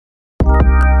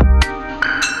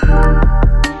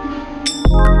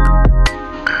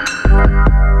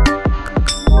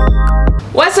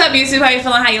up, YouTube? How you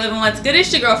feeling? How you living? What's good?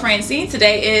 It's your girl Francine.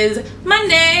 Today is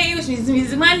Monday, which means it's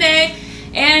Music Monday,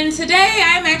 and today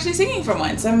I'm actually singing for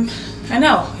once. I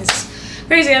know it's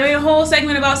crazy. I made a whole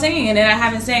segment about singing, and then I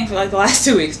haven't sang for like the last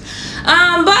 2 weeks.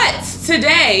 But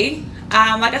today,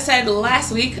 like I said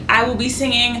last week, I will be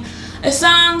singing a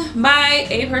song by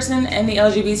a person in the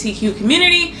LGBTQ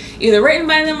community, either written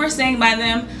by them or sang by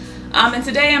them. And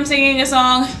today I'm singing a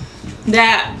song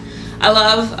that I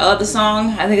love the song.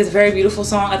 I think it's a very beautiful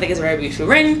song. I think it's very beautifully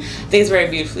written. I think it's very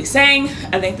beautifully sang.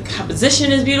 I think the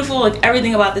composition is beautiful. Like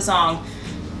everything about the song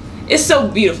is so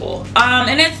beautiful.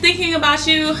 And it's Thinking About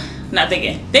You,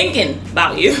 Thinking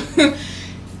About You.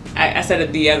 I said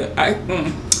it the other,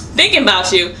 Thinking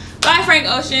About You by Frank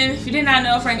Ocean. If you did not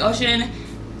know, Frank Ocean,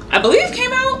 I believe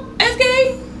came out as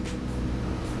gay.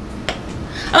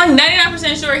 I'm like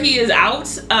 99% sure he is out.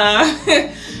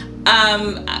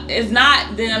 If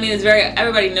not, then I mean it's very,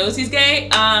 everybody knows he's gay.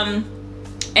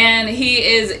 And he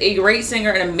is a great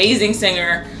singer, an amazing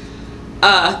singer.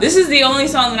 This is the only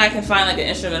song that I can find like an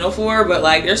instrumental for, but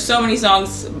like there's so many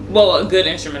songs, well, a good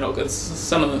instrumental because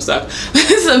some of them suck.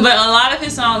 But a lot of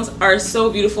his songs are so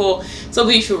beautiful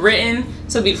written,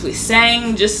 so beautifully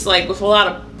sang, just like with a lot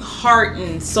of heart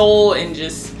and soul, and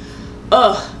just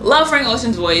love Frank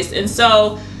Ocean's voice. And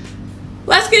so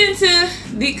let's get into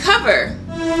the cover.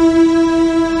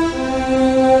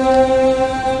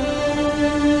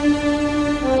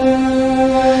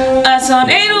 A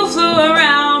tornado flew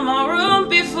around my room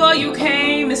before you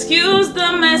came. Excuse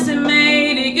the mess it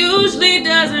made. It usually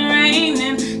doesn't rain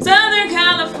in Southern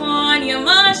California,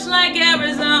 much like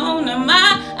Arizona.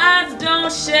 My eyes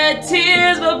don't shed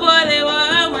tears, but boy they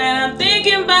were when I'm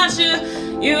thinking about you.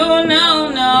 You know,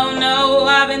 no,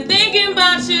 I've been thinking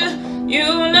about you. You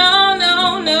know,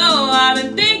 no, I've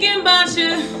been thinking about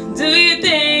you. Do you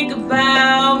think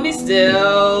about me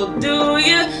still? Do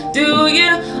you,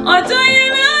 or do you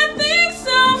not think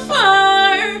so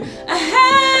far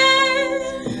ahead?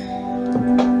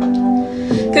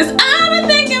 'Cause I've been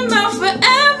thinking about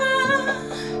forever.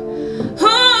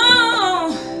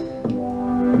 Oh.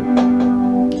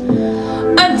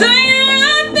 Or do you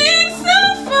not think so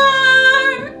far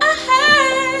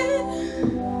ahead?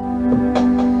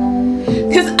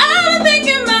 'Cause I've been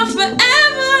thinking about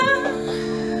forever.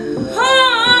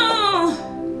 Oh.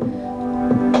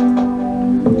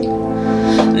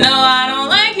 No, I don't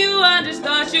like you, I just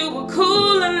thought you were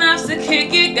cool enough to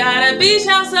kick it. Got a beach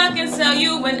house I can sell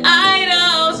you an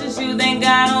idol. Since you think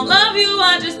I don't love you,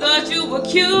 I just thought you were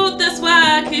cute, that's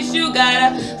why I kissed you. Got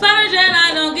a fighter jet,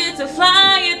 I don't get to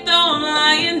fly it though I'm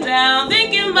lying down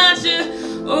thinking about you.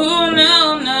 Oh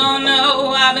no,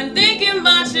 I've been thinking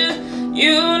about you.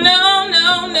 You know,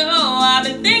 no, I've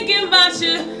been thinking about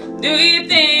you. Do you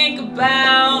think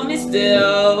about me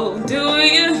still? Do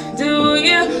you,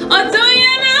 or do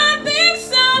you not think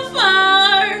so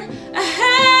far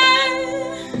ahead?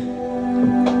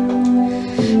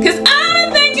 'Cause I've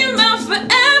been thinking about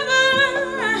forever.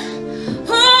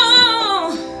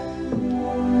 Oh.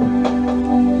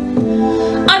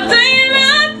 Or do you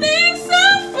not think so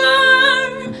far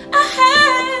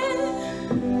ahead?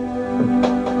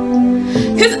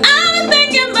 'Cause I've been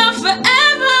thinking about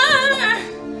forever.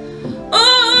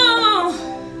 Oh.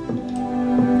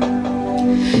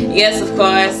 Yes, of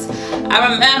course. I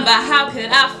remember, how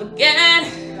could I forget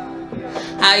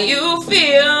how you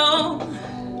feel?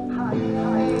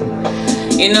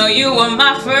 You know you were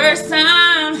my first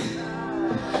time,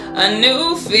 a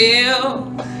new feel.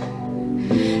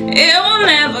 It will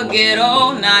never get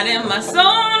old, not in my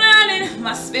soul, not in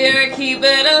my spirit, keep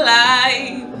it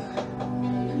alive.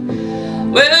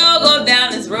 We'll go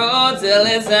down this road till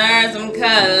it turns some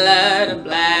color to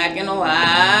black and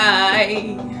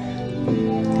white.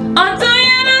 Or do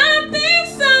you not think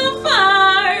so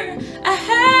far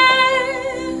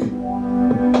ahead?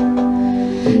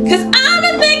 'Cause I've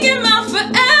been thinking about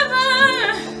forever.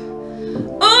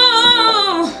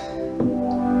 Oh.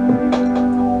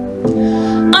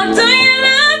 Or do you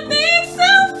not think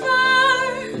so far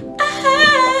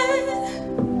ahead?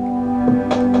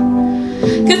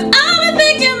 'Cause I've been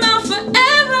thinking about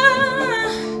forever.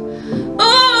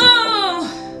 Oh.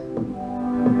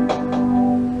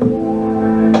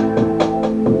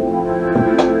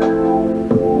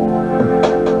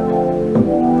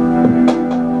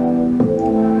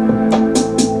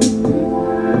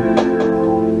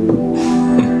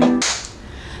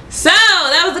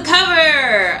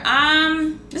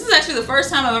 This is actually the first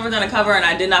time I've ever done a cover and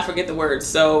I did not forget the words,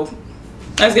 so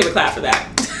let's give a clap for that.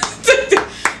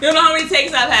 You don't know how many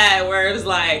takes I've had where it was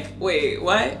like, wait,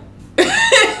 what?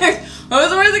 What was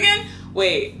the words again?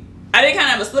 Wait, I I did kind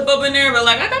of have a slip up in there, but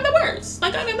like I got the words.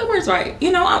 Like I got the words right.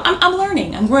 You know, I'm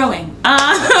learning. I'm growing.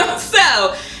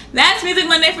 So that's Music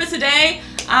Monday for today.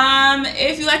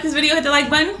 If you like this video, hit the like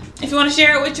button. If you want to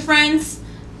share it with your friends,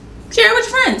 share it with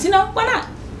your friends. You know, why not?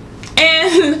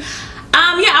 And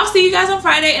yeah, I'll see you guys on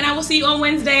Friday, and I will see you on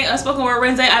Wednesday, Spoken Word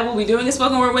Wednesday. I will be doing a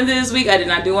Spoken Word Wednesday this week. I did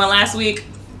not do one last week.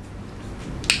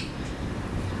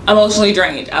 Emotionally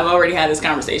drained. I've already had this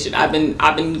conversation. I've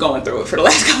been going through it for the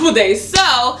last couple of days.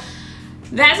 So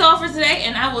that's all for today,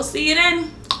 and I will see you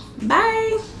then.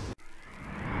 Bye.